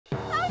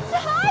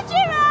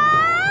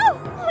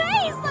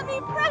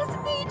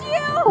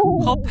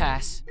I'll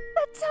pass.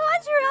 But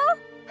Tanjiro,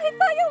 I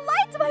thought you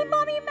liked my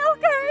mommy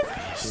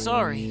milkers!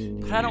 Sorry,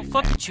 but I don't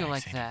fuck with you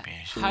like that.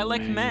 I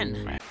like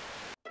men.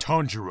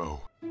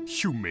 Tanjiro,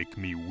 you make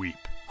me weep.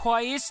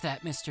 Why is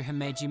that, Mr.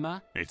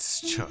 Himejima?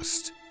 It's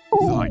just...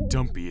 thy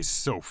dumpy is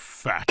so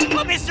fat.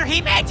 Oh, Mr.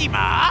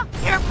 Himejima!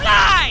 You're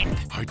blind!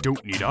 I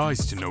don't need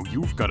eyes to know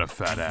you've got a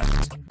fat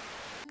ass.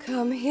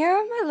 Come here,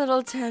 my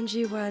little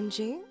Tanji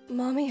Wanji.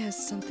 Mommy has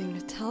something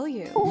to tell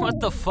you.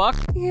 What the fuck?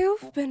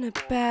 You've been a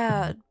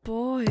bad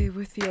boy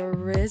with your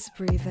Rizz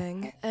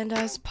breathing, and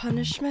as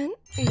punishment,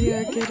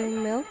 you're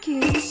getting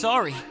milky.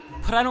 Sorry,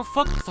 but I don't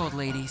fuck with old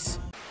ladies.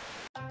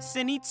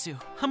 Zenitsu,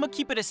 I'ma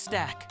keep it a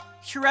stack.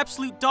 You're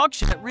absolute dog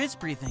shit at Rizz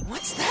Breathing.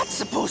 What's that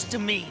supposed to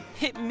mean?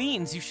 It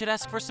means you should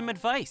ask for some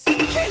advice.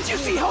 Can't you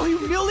see how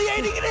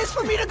humiliating it is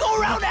for me to go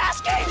around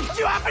asking?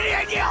 Do you have any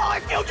idea how I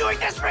feel doing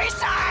this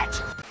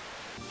research?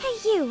 Hey,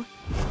 you!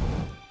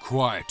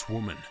 Quiet,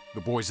 woman.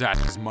 The boy's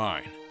ass is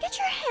mine. Get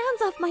your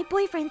hands off my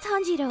boyfriend,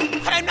 Tanjiro.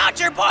 But I'm not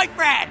your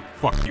boyfriend!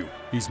 Fuck you.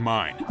 He's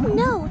mine.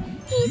 No,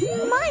 he's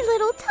my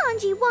little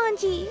Tanji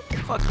Wanji.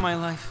 Fuck my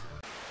life.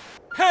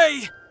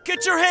 Hey!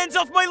 Get your hands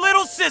off my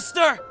little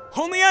sister!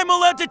 Only I'm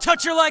allowed to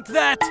touch her like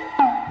that!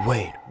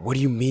 Wait, what do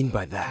you mean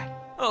by that?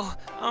 Oh,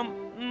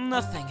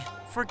 nothing.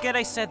 Forget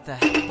I said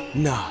that.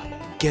 Nah,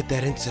 get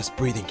that incest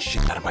breathing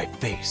shit out of my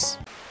face.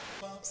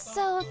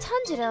 So,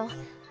 Tanjiro,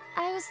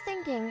 I was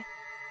thinking,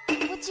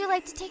 would you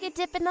like to take a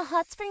dip in the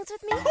hot springs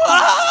with me?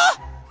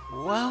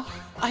 Well,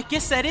 I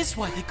guess that is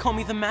why they call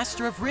me the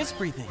master of Rizz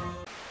Breathing.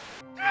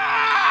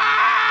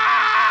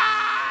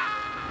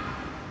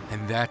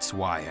 And that's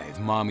why I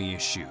have mommy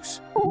issues.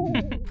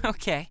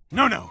 Okay.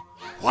 No.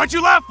 Why'd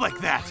you laugh like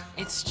that?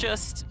 It's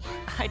just,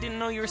 I didn't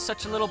know you were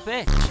such a little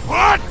bitch.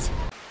 What?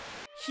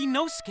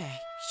 Hinosuke,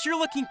 you're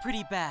looking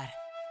pretty bad.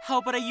 How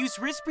about I use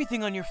Rizz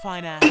Breathing on your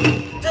fine ass?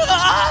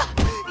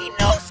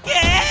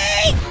 Inosuke!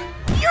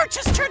 You're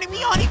just turning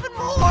me on even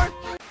more!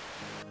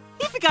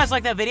 If you guys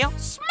like that video,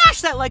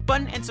 smash that like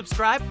button and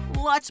subscribe.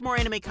 Lots more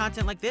anime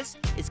content like this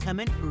is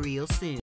coming real soon.